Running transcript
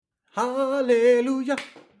Hallelujah.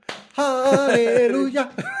 Hallelujah.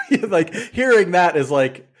 Like hearing that is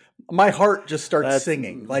like my heart just starts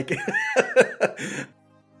singing. Like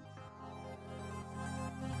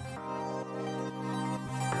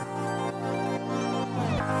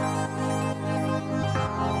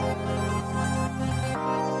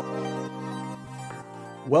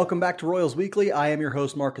Welcome back to Royals Weekly. I am your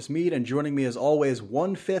host, Marcus Mead, and joining me as always,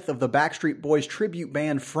 1/5 of the Backstreet Boys tribute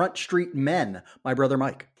band Front Street Men, my brother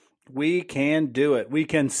Mike. We can do it. We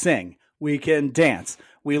can sing. We can dance.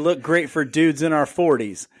 We look great for dudes in our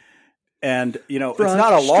 40s. And, you know, Front it's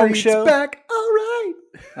not a long Street's show. Back, all right.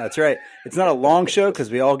 That's right. It's not a long show because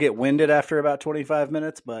we all get winded after about 25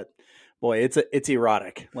 minutes, but boy, it's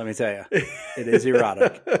erotic. Let me tell you, it is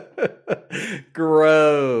erotic.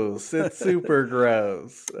 Gross. It's super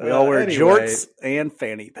gross. We all wear jorts and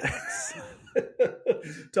fanny packs.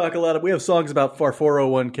 Talk a lot of. We have songs about our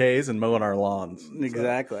 401ks and mowing our lawns.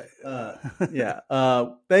 Exactly.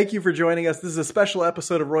 Thank you for joining us. This is a special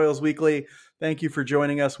episode of Royals Weekly. Thank you for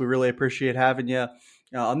joining us. We really appreciate having you.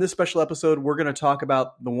 On this special episode, we're going to talk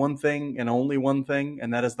about the one thing and only one thing,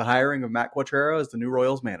 and that is the hiring of Matt Quatraro as the new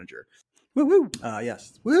Royals manager. Woo-woo.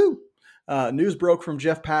 Yes. Woo. News broke from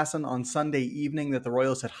Jeff Passan on Sunday evening that the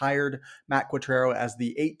Royals had hired Matt Quatraro as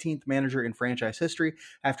the 18th manager in franchise history.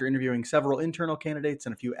 After interviewing several internal candidates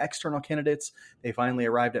and a few external candidates, they finally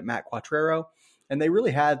arrived at Matt Quatraro, and they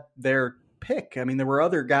really had their pick. I mean, there were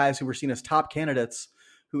other guys who were seen as top candidates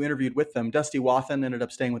who interviewed with them. Dusty Wathan ended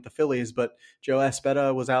up staying with the Phillies, but Joe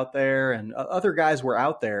Espeta was out there, and other guys were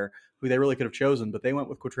out there who they really could have chosen, but they went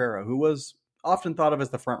with Quatraro, who was often thought of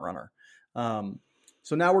as the front runner.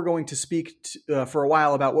 So now we're going to speak for a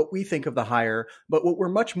while about what we think of the hire, but what we're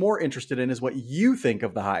much more interested in is what you think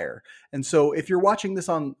of the hire. And so if you're watching this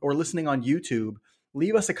on or listening on YouTube,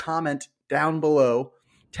 leave us a comment down below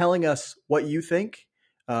telling us what you think,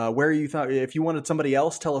 where you thought, if you wanted somebody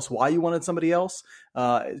else, tell us why you wanted somebody else.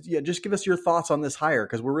 Just give us your thoughts on this hire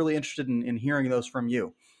because we're really interested in hearing those from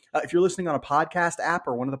you. If you're listening on a podcast app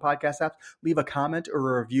or one of the podcast apps, leave a comment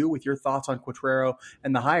or a review with your thoughts on Quatraro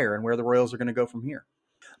and the hire and where the Royals are going to go from here.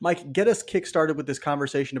 Mike, get us kick-started with this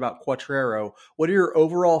conversation about Quatraro. What are your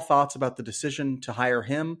overall thoughts about the decision to hire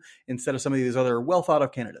him instead of some of these other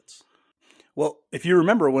well-thought-of candidates? Well, if you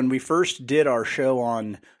remember when we first did our show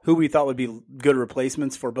on who we thought would be good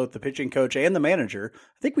replacements for both the pitching coach and the manager,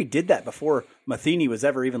 I think we did that before Matheny was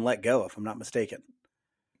ever even let go, if I'm not mistaken.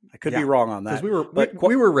 I could be wrong on that. We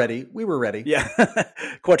were ready. We were ready. Yeah.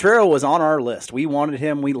 Quatraro was on our list. We wanted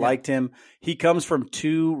him. We liked him. He comes from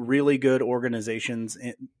two really good organizations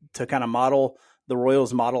to kind of model the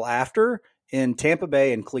Royals model after in Tampa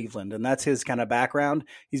Bay and Cleveland. And that's his kind of background.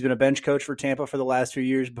 He's been a bench coach for Tampa for the last few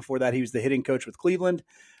years. Before that, he was the hitting coach with Cleveland.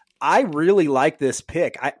 I really like this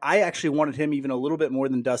pick. I actually wanted him even a little bit more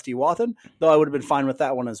than Dusty Wathan, though I would have been fine with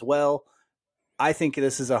that one as well. I think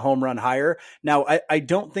this is a home run hire. Now, I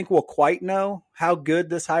don't think we'll quite know how good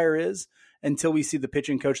this hire is until we see the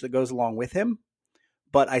pitching coach that goes along with him.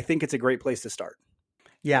 But I think it's a great place to start.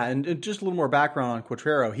 Yeah, and just a little more background on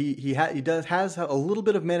Quatraro. He has a little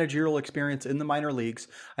bit of managerial experience in the minor leagues.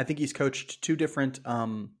 I think he's coached two different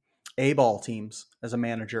A-ball teams as a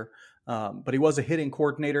manager. But he was a hitting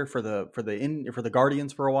coordinator for the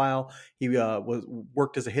Guardians for a while. He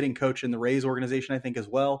worked as a hitting coach in the Rays organization, I think, as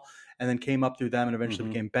well, and then came up through them and eventually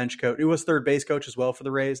became bench coach. He was third base coach as well for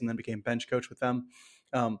the Rays, and then became bench coach with them.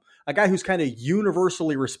 A guy who's kind of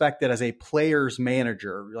universally respected as a player's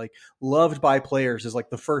manager, like loved by players, is like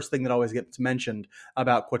the first thing that always gets mentioned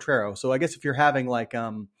about Quatraro. So I guess if you're having like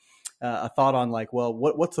a thought on like, well,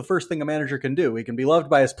 what's the first thing a manager can do? He can be loved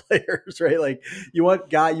by his players, right? Like you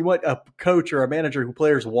want a coach or a manager who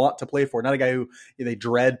players want to play for, not a guy who they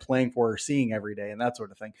dread playing for or seeing every day and that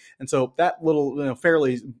sort of thing. And so that little,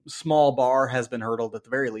 fairly small bar has been hurdled at the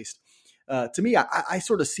very least. To me, I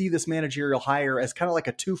sort of see this managerial hire as kind of like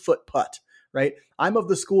a 2-foot putt, right? I'm of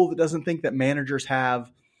the school that doesn't think that managers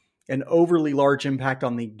have an overly large impact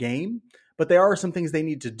on the game, but there are some things they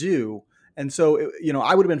need to do. And so,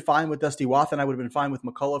 I would have been fine with Dusty Wathan. I would have been fine with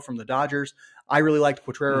McCullough from the Dodgers. I really liked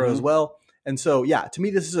Quatraro as well. And so, yeah, to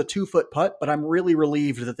me, this is a 2-foot putt, but I'm really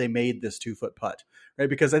relieved that they made this 2-foot putt, right?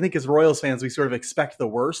 Because I think as Royals fans, we sort of expect the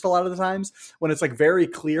worst a lot of the times when it's like very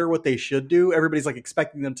clear what they should do. Everybody's like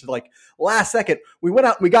expecting them to like last second, we went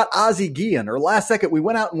out and we got Ozzie Guillen, or last second we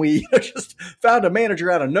went out and we just found a manager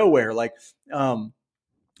out of nowhere.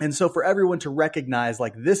 And so for everyone to recognize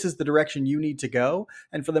like this is the direction you need to go,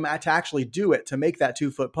 and for them to actually do it, to make that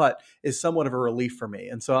 2-foot putt is somewhat of a relief for me.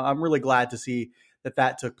 And so I'm really glad to see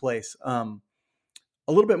that took place. A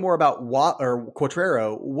a little bit more about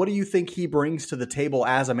Quatraro. What do you think he brings to the table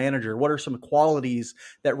as a manager? What are some qualities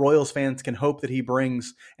that Royals fans can hope that he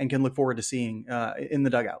brings and can look forward to seeing in the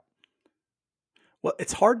dugout? Well,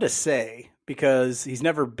 it's hard to say because he's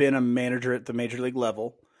never been a manager at the major league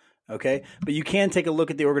level. Okay. But you can take a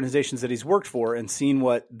look at the organizations that he's worked for and seen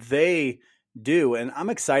what they do. And I'm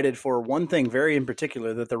excited for one thing very in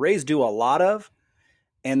particular that the Rays do a lot of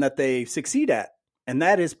and that they succeed at, and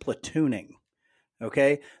that is platooning.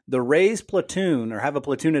 Okay. The Rays platoon or have a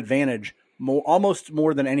platoon advantage almost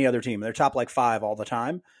more than any other team. They're top like 5 all the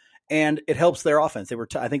time. And it helps their offense.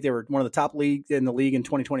 I think they were one of the top league in the league in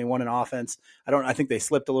 2021 in offense. I think they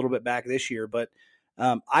slipped a little bit back this year, but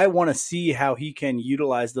I want to see how he can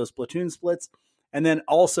utilize those platoon splits. And then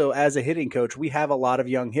also as a hitting coach, we have a lot of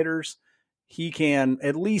young hitters. He can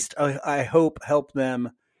at least, I hope, help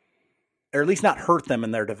them, or at least not hurt them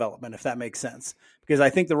in their development, if that makes sense. Because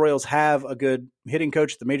I think the Royals have a good hitting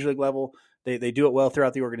coach at the major league level. They do it well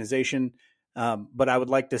throughout the organization. But I would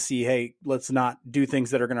like to see, hey, let's not do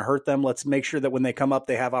things that are going to hurt them. Let's make sure that when they come up,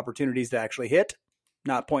 they have opportunities to actually hit,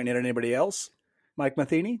 not pointing at anybody else. Mike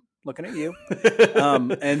Matheny, looking at you.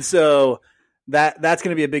 And so that's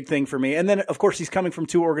going to be a big thing for me. And then, of course, he's coming from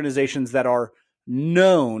 2 organizations that are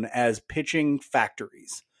known as pitching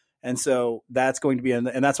factories. And so that's going to be,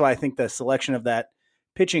 and that's why I think the selection of that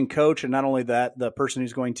pitching coach, and not only that, the person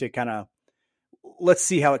who's going to kind of, let's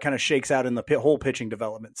see how it kind of shakes out in the whole pitching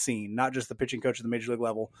development scene, not just the pitching coach at the major league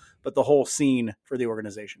level, but the whole scene for the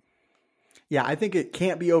organization. Yeah, I think it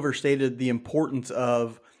can't be overstated the importance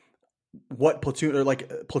of what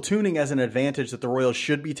platooning as an advantage that the Royals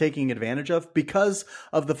should be taking advantage of because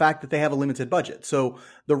of the fact that they have a limited budget. So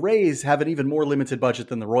the Rays have an even more limited budget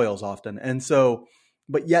than the Royals often. And so,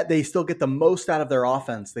 but yet they still get the most out of their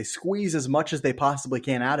offense. They squeeze as much as they possibly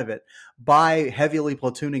can out of it by heavily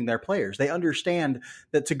platooning their players. They understand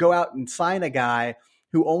that to go out and sign a guy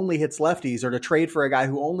who only hits lefties or to trade for a guy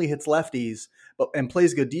who only hits lefties and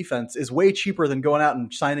plays good defense is way cheaper than going out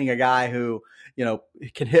and signing a guy who,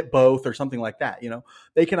 can hit both or something like that.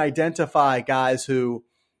 They can identify guys who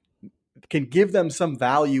can give them some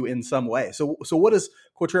value in some way. So what does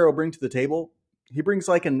Quatraro bring to the table? He brings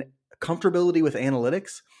like an comfortability with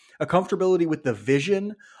analytics, a comfortability with the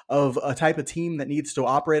vision of a type of team that needs to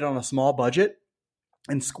operate on a small budget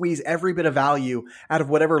and squeeze every bit of value out of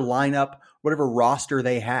whatever lineup, whatever roster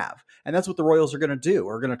they have. And that's what the Royals are going to do,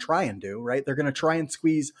 or going to try and do, right? They're going to try and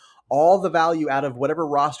squeeze all the value out of whatever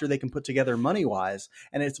roster they can put together money-wise.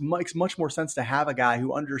 And it makes much more sense to have a guy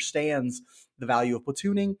who understands the value of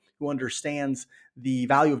platooning, who understands the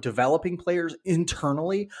value of developing players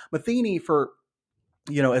internally. Matheny, for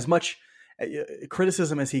as much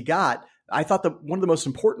criticism as he got, I thought that one of the most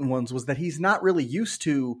important ones was that he's not really used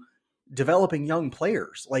to developing young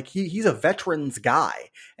players. Like he's a veterans guy,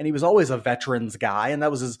 and he was always a veterans guy. And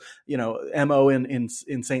that was his, MO in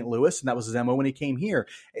St. Louis. And that was his MO when he came here.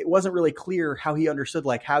 It wasn't really clear how he understood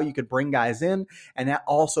like how you could bring guys in and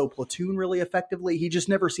also platoon really effectively. He just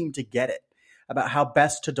never seemed to get it about how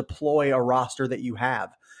best to deploy a roster that you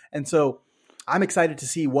have. And so I'm excited to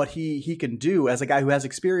see what he can do as a guy who has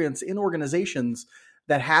experience in organizations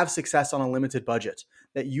that have success on a limited budget,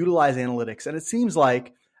 that utilize analytics. And it seems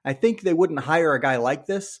like, I think they wouldn't hire a guy like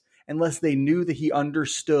this unless they knew that he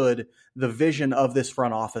understood the vision of this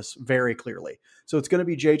front office very clearly. So it's going to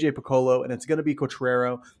be JJ Picollo, and it's going to be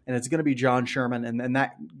Quatraro, and it's going to be John Sherman, and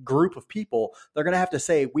that group of people. They're going to have to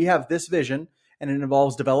say, we have this vision, and it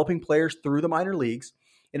involves developing players through the minor leagues.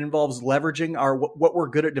 It involves leveraging what we're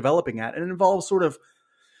good at developing at, and it involves sort of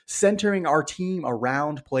centering our team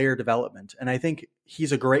around player development. And I think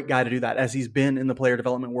he's a great guy to do that, as he's been in the player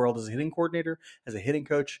development world as a hitting coordinator, as a hitting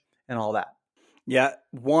coach, and all that. Yeah.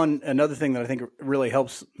 Another thing that I think really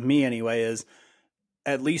helps me anyway is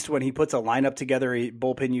at least when he puts a lineup together,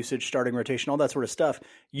 bullpen usage, starting rotation, all that sort of stuff,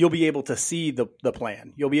 you'll be able to see the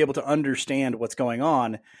plan. You'll be able to understand what's going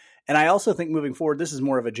on. And I also think moving forward, this is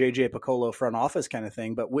more of a JJ Picollo front office kind of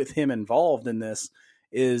thing, but with him involved in this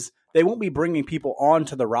is they won't be bringing people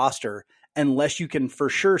onto the roster unless you can for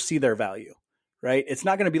sure see their value, right? It's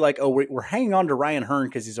not going to be like, oh, we're hanging on to Ryan Hearn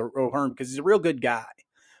because he's a real good guy,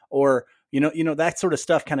 or that sort of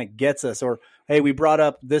stuff kind of gets us. Or hey, we brought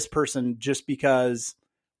up this person just because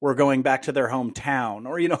we're going back to their hometown,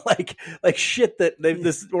 or like shit that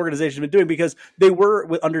this organization has been doing because they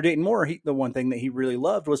were under Dayton Moore. The one thing that he really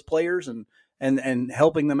loved was players and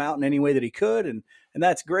helping them out in any way that he could. And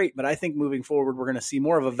that's great. But I think moving forward, we're going to see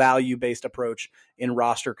more of a value-based approach in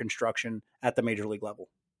roster construction at the major league level.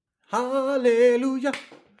 Hallelujah.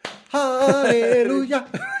 Hallelujah.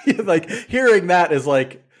 Like hearing that is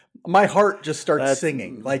like my heart just starts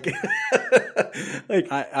singing. Like,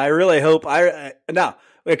 I really hope now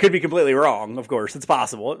it could be completely wrong. Of course, it's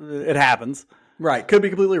possible. It happens. Right. Could be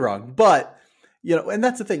completely wrong. But, and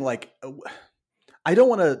that's the thing. Like, I don't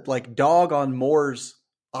want to like dog on Moore's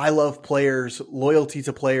I love players, loyalty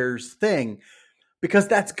to players thing, because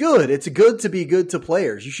that's good. It's good to be good to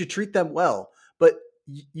players. You should treat them well, but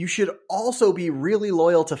you should also be really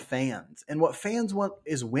loyal to fans. And what fans want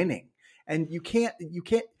is winning. And you can't,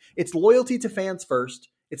 it's loyalty to fans first.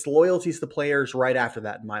 It's loyalty to the players right after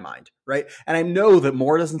that, in my mind. Right. And I know that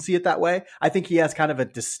Moore doesn't see it that way. I think he has kind of a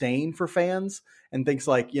disdain for fans and thinks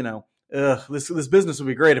like, this business would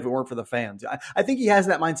be great if it weren't for the fans. I think he has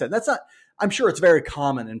that mindset. That's not, I'm sure it's very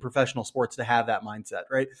common in professional sports to have that mindset,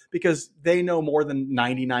 right? Because they know more than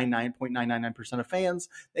 99.999% of fans.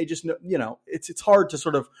 They just know, it's hard to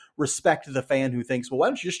sort of respect the fan who thinks, well, why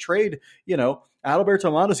don't you just trade, Adalberto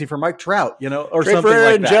Mondesi for Mike Trout, or trade something for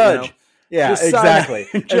Aaron like that. Judge. Yeah, just exactly.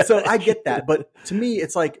 And so I get that. But to me,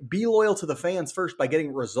 it's like be loyal to the fans first by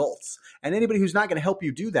getting results. And anybody who's not going to help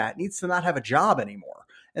you do that needs to not have a job anymore.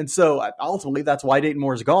 And so ultimately, that's why Dayton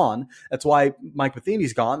Moore's gone. That's why Mike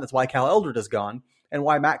Matheny's gone. That's why Cal Eldred is gone. And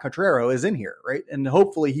why Matt Quatraro is in here, right? And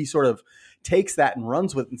hopefully he sort of takes that and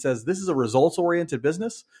runs with it and says, this is a results-oriented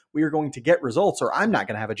business. We are going to get results or I'm not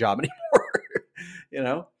going to have a job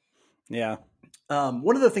anymore, Yeah.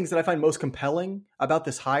 One of the things that I find most compelling about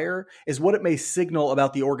this hire is what it may signal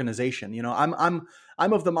about the organization. I'm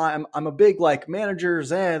a big like managers,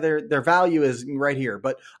 their value is right here,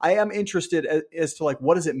 but I am interested as to like,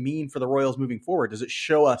 what does it mean for the Royals moving forward? Does it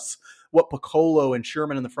show us what Piccolo and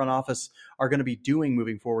Sherman in the front office are going to be doing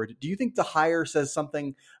moving forward? Do you think the hire says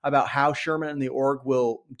something about how Sherman and the org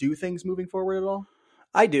will do things moving forward at all?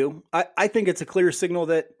 I do. I think it's a clear signal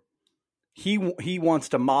that he wants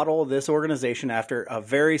to model this organization after a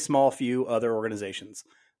very small few other organizations,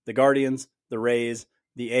 the Guardians, the Rays,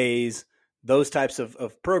 the A's, those types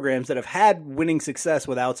of programs that have had winning success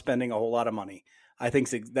without spending a whole lot of money. I think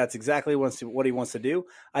that's exactly what he wants to do.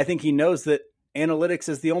 I think he knows that analytics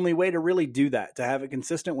is the only way to really do that, to have a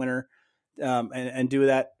consistent winner and do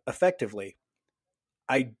that effectively.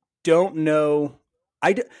 I don't know.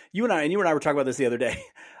 You and I were talking about this the other day.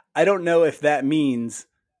 I don't know if that means,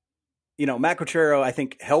 Matt Quatraro, I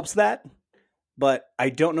think helps that, but I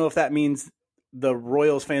don't know if that means the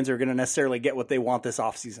Royals fans are going to necessarily get what they want this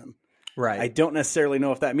offseason. Right. I don't necessarily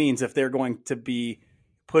know if that means if they're going to be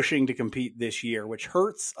pushing to compete this year, which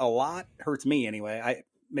hurts a lot, hurts me anyway.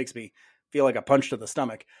 Makes me feel like a punch to the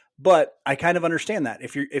stomach, but I kind of understand that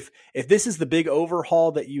if this is the big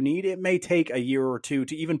overhaul that you need, it may take a year or two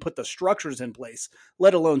to even put the structures in place,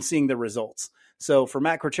 let alone seeing the results. So for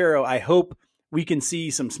Matt Quatraro, I hope we can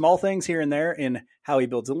see some small things here and there in how he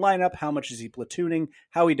builds a lineup, how much is he platooning,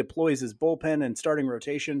 how he deploys his bullpen and starting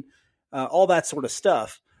rotation, all that sort of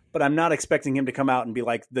stuff. But I'm not expecting him to come out and be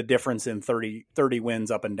like the difference in 30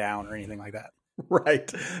 wins up and down or anything like that. Right.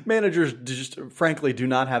 Managers just frankly do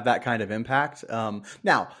not have that kind of impact.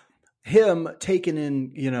 Now, him taken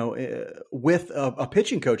in, with a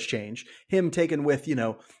pitching coach change, him taken with,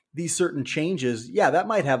 these certain changes, that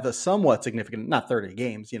might have the somewhat significant, not 30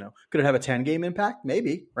 games, could it have a 10-game impact?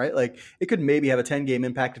 Maybe, right? Like it could maybe have a 10-game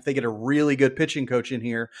impact if they get a really good pitching coach in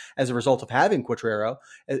here as a result of having Quatraro,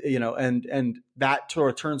 and that sort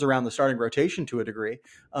of turns around the starting rotation to a degree.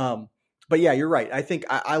 But yeah, you're right. I think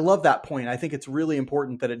I love that point. I think it's really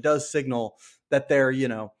important that it does signal that they're,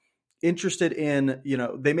 interested in,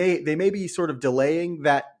 they may be sort of delaying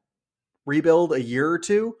that rebuild a year or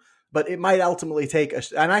two, but it might ultimately take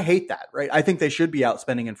and I hate that, right? I think they should be out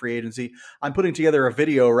spending in free agency. I'm putting together a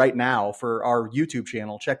video right now for our YouTube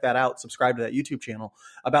channel. Check that out. Subscribe to that YouTube channel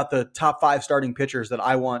about the top 5 starting pitchers that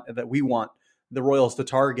we want the Royals to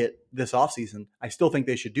target this offseason. I still think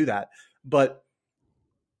they should do that, but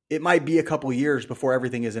it might be a couple years before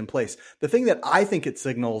everything is in place. The thing that I think it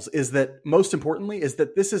signals is that most importantly is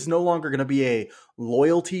that this is no longer going to be a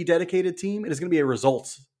loyalty dedicated team. It is going to be a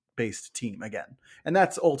results based team again. And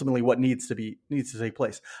that's ultimately what needs to take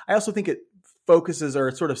place. I also think it focuses or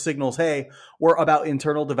it sort of signals, hey, we're about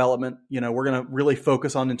internal development. We're going to really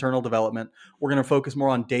focus on internal development. We're going to focus more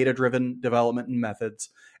on data driven development and methods.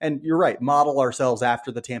 And you're right, model ourselves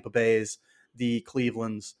after the Tampa Bays, the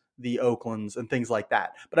Clevelands, the Oaklands and things like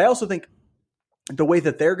that. But I also think the way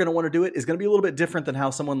that they're going to want to do it is going to be a little bit different than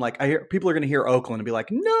how someone like people are going to hear Oakland and be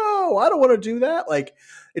like, no, I don't want to do that. Like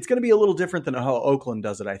it's going to be a little different than how Oakland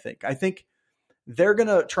does it. I think they're going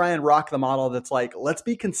to try and rock the model that's like, let's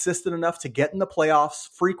be consistent enough to get in the playoffs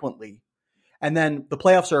frequently. And then the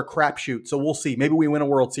playoffs are a crapshoot. So we'll see. Maybe we win a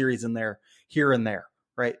World Series in there, here and there.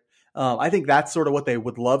 Right. I think that's sort of what they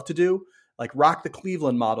would love to do. Like rock the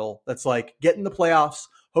Cleveland model. That's like get in the playoffs.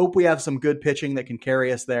 Hope we have some good pitching that can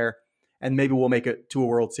carry us there, and maybe we'll make it to a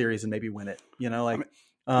World Series and maybe win it. I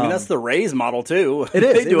mean, that's the Rays model too. It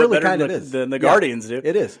is. They do it really better kind of than is. than the Guardians do.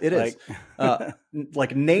 It is. It is.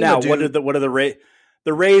 Like name now, a dude. what are the Rays?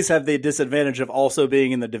 The Rays have the disadvantage of also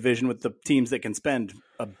being in the division with the teams that can spend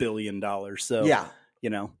 $1 billion. So yeah,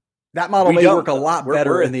 that model may work a lot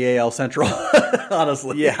better in the AL Central.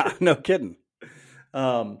 Honestly, yeah, no kidding.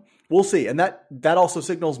 We'll see, and that also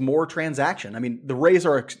signals more transaction. I mean, the Rays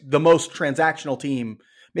are the most transactional team,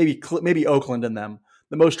 maybe Oakland and them,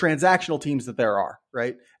 the most transactional teams that there are,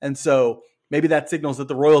 right? And so maybe that signals that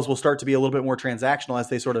the Royals will start to be a little bit more transactional as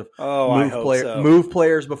they sort of move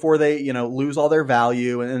players before they lose all their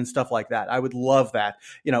value and stuff like that. I would love that.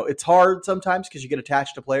 It's hard sometimes because you get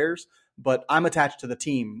attached to players, but I'm attached to the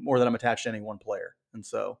team more than I'm attached to any one player, and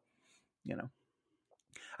so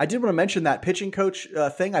I did want to mention that pitching coach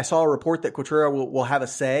thing. I saw a report that Quatraro will have a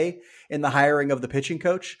say in the hiring of the pitching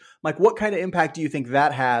coach. Mike, what kind of impact do you think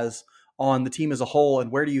that has on the team as a whole,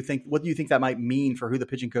 and what do you think that might mean for who the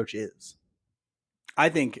pitching coach is? I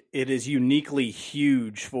think it is uniquely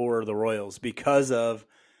huge for the Royals because of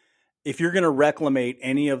if you're going to reclamate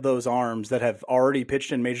any of those arms that have already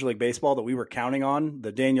pitched in Major League Baseball that we were counting on,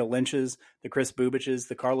 the Daniel Lynch's, the Chris Bubich's,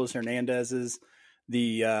 the Carlos Hernandez's,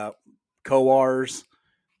 the Coars,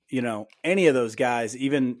 any of those guys,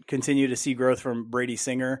 even continue to see growth from Brady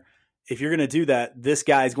Singer. If you're going to do that, this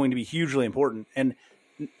guy is going to be hugely important. And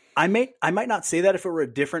I might not say that if it were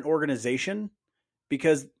a different organization,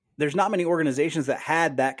 because there's not many organizations that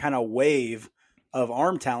had that kind of wave of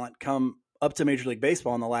arm talent come up to Major League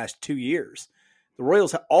Baseball in the last 2 years. The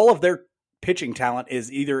Royals, all of their pitching talent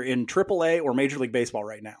is either in AAA or Major League Baseball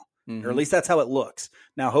right now, or at least that's how it looks.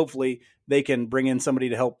 Now, hopefully they can bring in somebody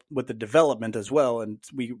to help with the development as well, and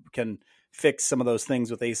we can fix some of those things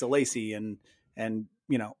with Asa Lacy and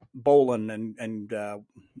Bolin and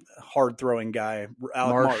hard throwing guy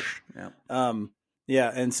Alec Marsh.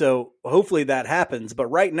 Yeah. And so hopefully that happens. But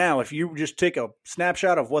right now, if you just take a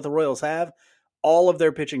snapshot of what the Royals have, all of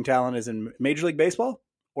their pitching talent is in Major League Baseball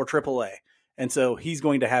or AAA. And so he's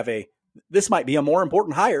going to have this might be a more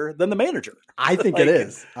important hire than the manager. I think it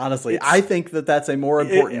is, honestly. I think that's a more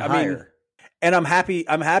important hire. And I'm happy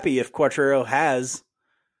if Quatraro has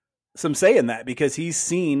some say in that, because he's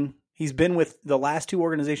been with the last two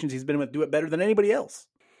organizations he's been with do it better than anybody else.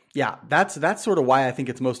 Yeah, that's sort of why I think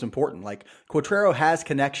it's most important. Like, Quatraro has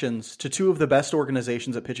connections to two of the best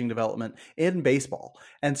organizations at pitching development in baseball.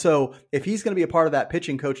 And so if he's going to be a part of that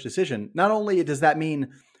pitching coach decision, not only does that mean,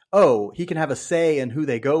 he can have a say in who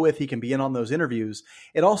they go with, he can be in on those interviews,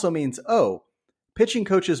 it also means, pitching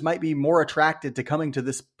coaches might be more attracted to coming to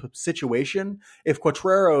this situation if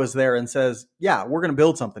Quatraro is there and says, yeah, we're going to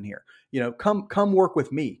build something here. Come work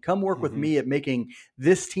with me. Come work with me at making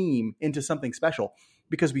this team into something special.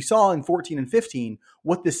 Because we saw in 14 and 15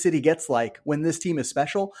 what this city gets like when this team is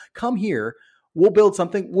special. Come here. We'll build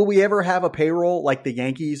something. Will we ever have a payroll like the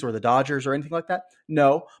Yankees or the Dodgers or anything like that?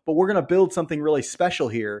 No, but we're going to build something really special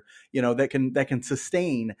here, that can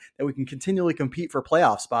sustain, that we can continually compete for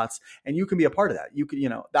playoff spots, and you can be a part of that. You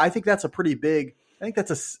can, I think that's a pretty big, I think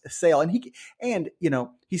that's a sale. And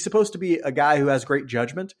he's supposed to be a guy who has great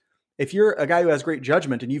judgment. If you're a guy who has great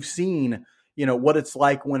judgment and you've seen what it's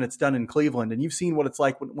like when it's done in Cleveland, and you've seen what it's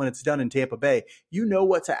like when it's done in Tampa Bay,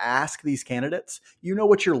 what to ask these candidates,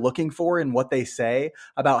 what you're looking for in what they say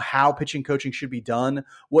about how pitching coaching should be done,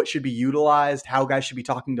 what should be utilized, how guys should be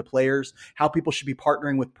talking to players, how people should be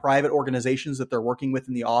partnering with private organizations that they're working with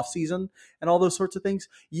in the off season, and all those sorts of things.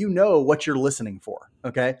 What you're listening for.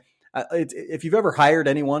 Okay. If you've ever hired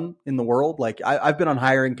anyone in the world, like I've been on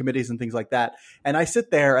hiring committees and things like that, and I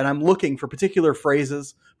sit there and I'm looking for particular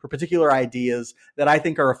phrases, for particular ideas that I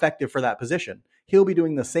think are effective for that position. He'll be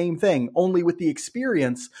doing the same thing, only with the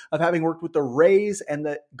experience of having worked with the Rays and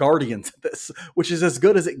the Guardians, which is as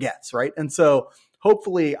good as it gets, right? And so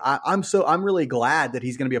hopefully I'm really glad that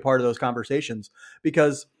he's going to be a part of those conversations,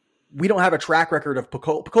 because we don't have a track record of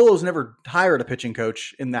Piccolo's never hired a pitching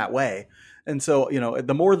coach in that way. And so,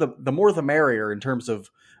 the more the merrier in terms of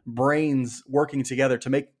brains working together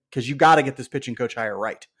because you got to get this pitching coach hire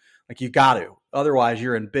right. Like, you got to, otherwise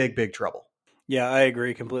you're in big, big trouble. Yeah, I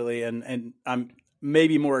agree completely. And I'm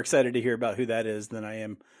maybe more excited to hear about who that is than I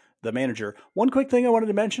am the manager. One quick thing I wanted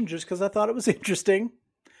to mention, just because I thought it was interesting.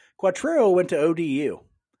 Quatraro went to ODU.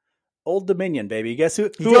 Old Dominion, baby. Guess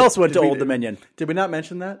who else went to Old Dominion? Did we not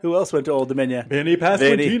mention that? Who else went to Old Dominion? Benny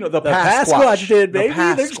Pasquantino. The Pasquatch did, baby.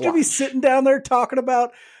 They're just going to be sitting down there talking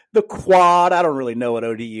about the quad. I don't really know what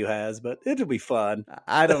ODU has, but it'll be fun.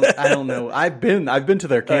 I don't know. I've been to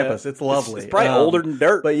their campus. It's lovely. It's probably older than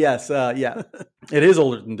dirt. But yes, yeah, it is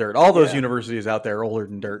older than dirt. All those universities out there are older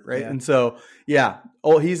than dirt, right? Yeah. And so, yeah,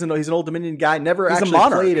 he's an Old Dominion guy. Never He's actually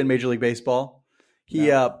played in Major League Baseball.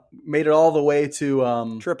 He made it all the way to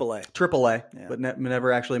AAA, but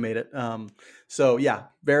never actually made it. So yeah,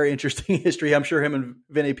 very interesting history. I'm sure him and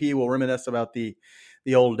Vinny P will reminisce about the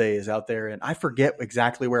old days out there. And I forget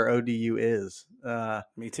exactly where ODU is.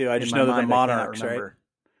 Me too. I just know they're the Monarchs, right?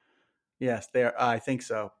 Yes, they are. I think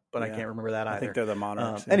so, but I can't remember that either. I think they're the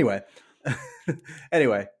Monarchs.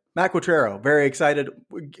 Anyway, Matt Quatraro, very excited.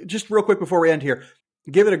 Just real quick before we end here,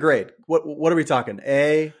 give it a grade. What are we talking?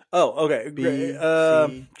 A? Oh, okay. B, C?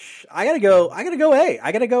 I gotta go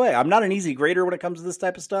A. I'm not an easy grader when it comes to this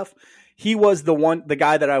type of stuff. He was the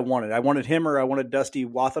guy that I wanted. I wanted him, or I wanted Dusty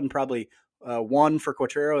Wathan, probably 1 for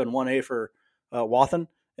Quatraro and 1A for Wathan.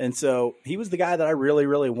 And so he was the guy that I really,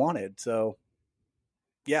 really wanted. So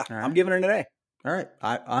yeah, right. I'm giving it an A. All right.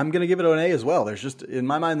 I'm going to give it an A as well. There's just, in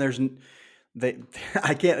my mind, there's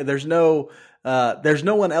no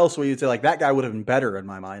one else where you'd say like that guy would have been better in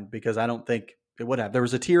my mind, because I don't think it would have. There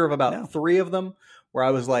was a tier of about 3 of them where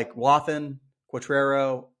I was like Wathan,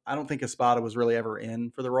 Quatraro. I don't think Espada was really ever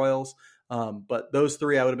in for the Royals. But those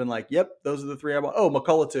 3, I would have been like, yep, those are the 3 I want. Oh,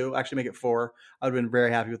 McCullough too. Actually make it 4. I would have been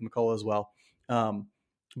very happy with McCullough as well.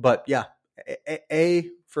 But yeah, A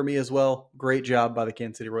for me as well. Great job by the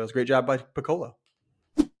Kansas City Royals. Great job by Piccolo.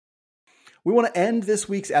 We want to end this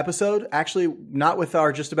week's episode, actually not with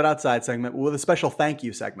our Just About Outside segment, but with a special thank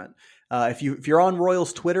you segment. If you're on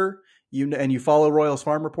Royals Twitter and you follow Royals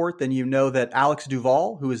Farm Report, then you know that Alex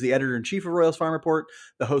Duvall, who is the editor-in-chief of Royals Farm Report,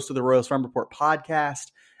 the host of the Royals Farm Report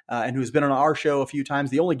podcast, and who's been on our show a few times,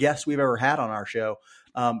 the only guest we've ever had on our show,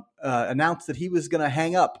 announced that he was going to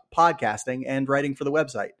hang up podcasting and writing for the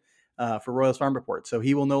website for Royals Farm Report. So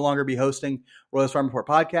he will no longer be hosting Royals Farm Report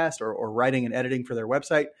podcast or writing and editing for their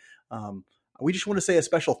website. We just want to say a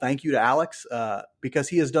special thank you to Alex because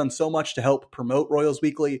he has done so much to help promote Royals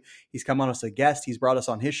Weekly. He's come on as a guest. He's brought us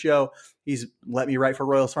on his show. He's let me write for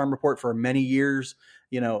Royals Farm Report for many years.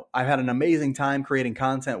 You know, I've had an amazing time creating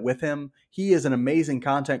content with him. He is an amazing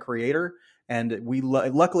content creator. And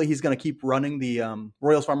luckily he's going to keep running the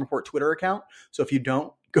Royals Farm Report Twitter account. So if you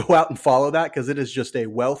don't, go out and follow that, because it is just a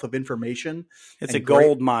wealth of information. It's a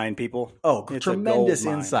gold mine, people. Oh, it's tremendous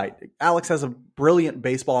insight. Alex has a brilliant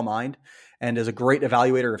baseball mind and is a great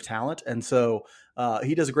evaluator of talent. And so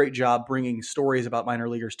he does a great job bringing stories about minor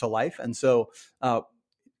leaguers to life. And so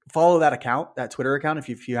follow that account, that Twitter account,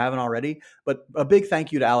 if you haven't already. But a big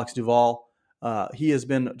thank you to Alex Duvall. He has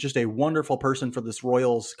been just a wonderful person for this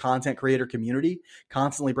Royals content creator community,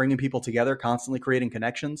 constantly bringing people together, constantly creating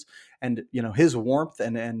connections, and you know his warmth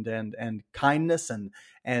and kindness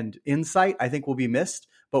and insight I think will be missed.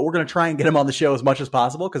 But we're going to try and get him on the show as much as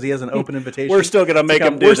possible because he has an open invitation. We're still going to make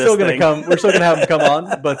him do this thing. We're still going to have him come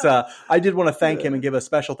on. But I did want to thank him and give a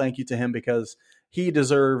special thank you to him because he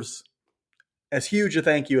deserves as huge a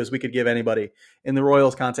thank you as we could give anybody in the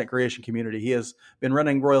Royals content creation community. He has been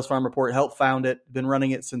running Royals Farm Report, helped found it, been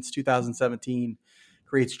running it since 2017,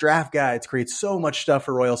 creates draft guides, creates so much stuff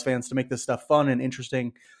for Royals fans to make this stuff fun and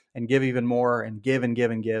interesting and give even more and give and give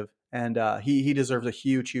and give. And he deserves a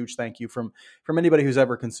huge, huge thank you from anybody who's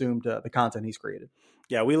ever consumed the content he's created.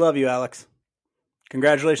 Yeah, we love you, Alex.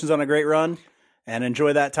 Congratulations on a great run and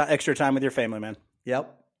enjoy that extra time with your family, man.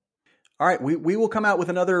 Yep. All right, we will come out with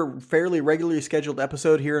another fairly regularly scheduled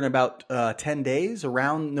episode here in about 10 days,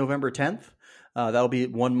 around November 10th. That'll be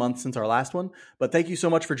 1 month since our last one. But thank you so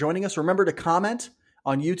much for joining us. Remember to comment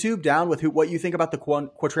on YouTube down with what you think about the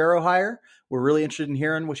Quatraro hire. We're really interested in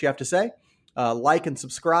hearing what you have to say. Like and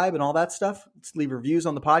subscribe and all that stuff. Let's leave reviews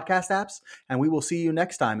on the podcast apps, and we will see you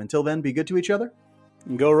next time. Until then, be good to each other.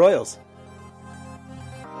 And go Royals.